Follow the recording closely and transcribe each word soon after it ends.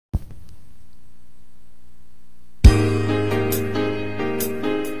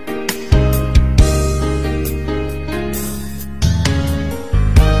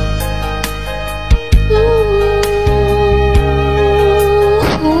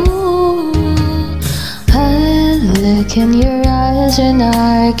look in your eyes and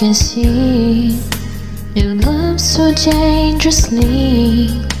I can see you love so dangerously,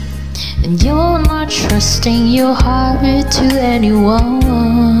 and you're not trusting your heart to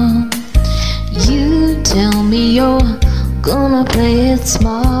anyone. You tell me you're gonna play it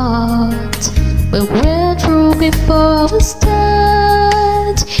smart, but we're through before we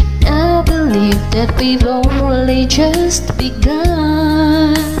start. I believe that we've only just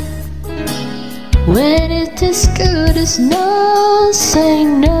begun. When it is good as no, say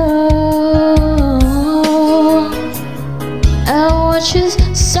no. I watch you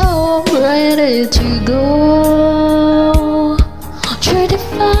so ready to go through the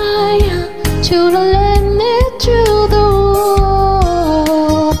fire, to the limit, through the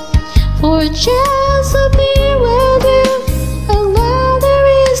wall. For a chance to be with you, I'd rather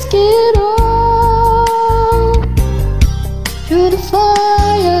risk it all. Through the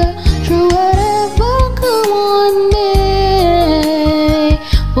fire, through whatever come on me.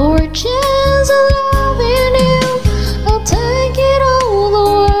 For a chance of loving you, I'll take it all the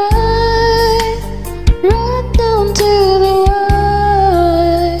way, right down to the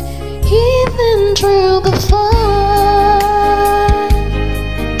wire, even through the fire.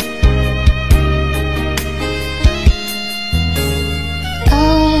 I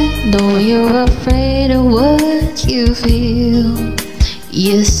know you're afraid of what you feel.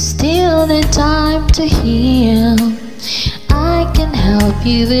 You still need time to heal. I can help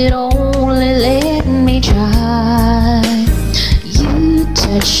you, but only let me try. You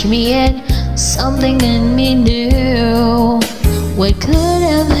touch me and something in me new. What could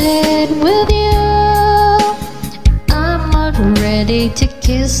have had with you? I'm not ready to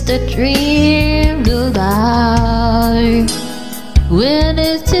kiss the dream goodbye. When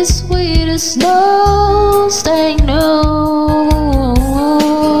it is sweet as snow, say no.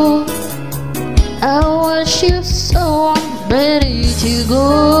 I want you so I'm ready to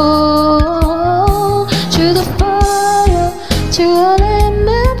go to the fire, to a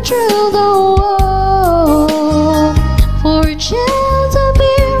limit, through the wall. For a chance to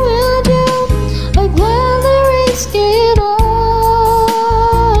be with you, I'd gladly risk it all.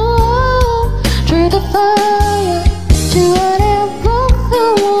 Through the fire, to whatever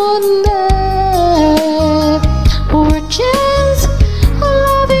come one day. For a chance of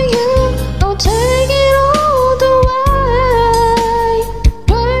loving you, I'll take it all the way,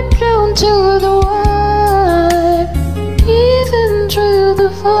 right down to the wire, even through the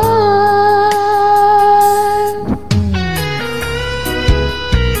fire.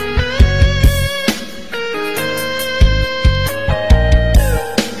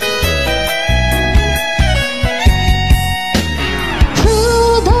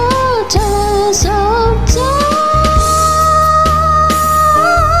 Through the test of time,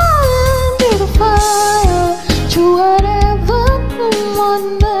 through the fire, through whatever one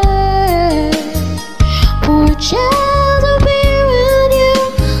day. For a chance to be with you,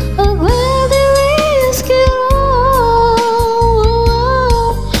 I'll gladly risk it all.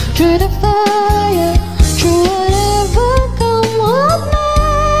 Through the fire, through whatever come one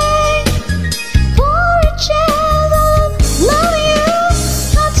day. For a chance of loving you,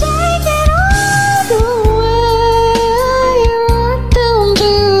 I'll take it all the way, right down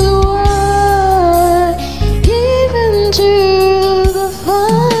to the wire, even to the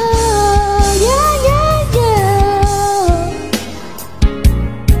fire. Yeah, yeah, yeah.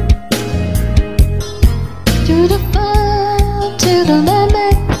 To the fire, to the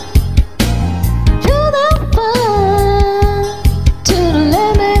limit, to the fire, to the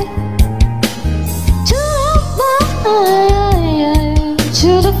limit, to the fire, to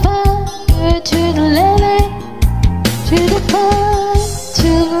the fire, to the limit, to the fire, to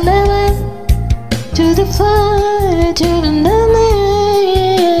the limit, to the fire, to the limit.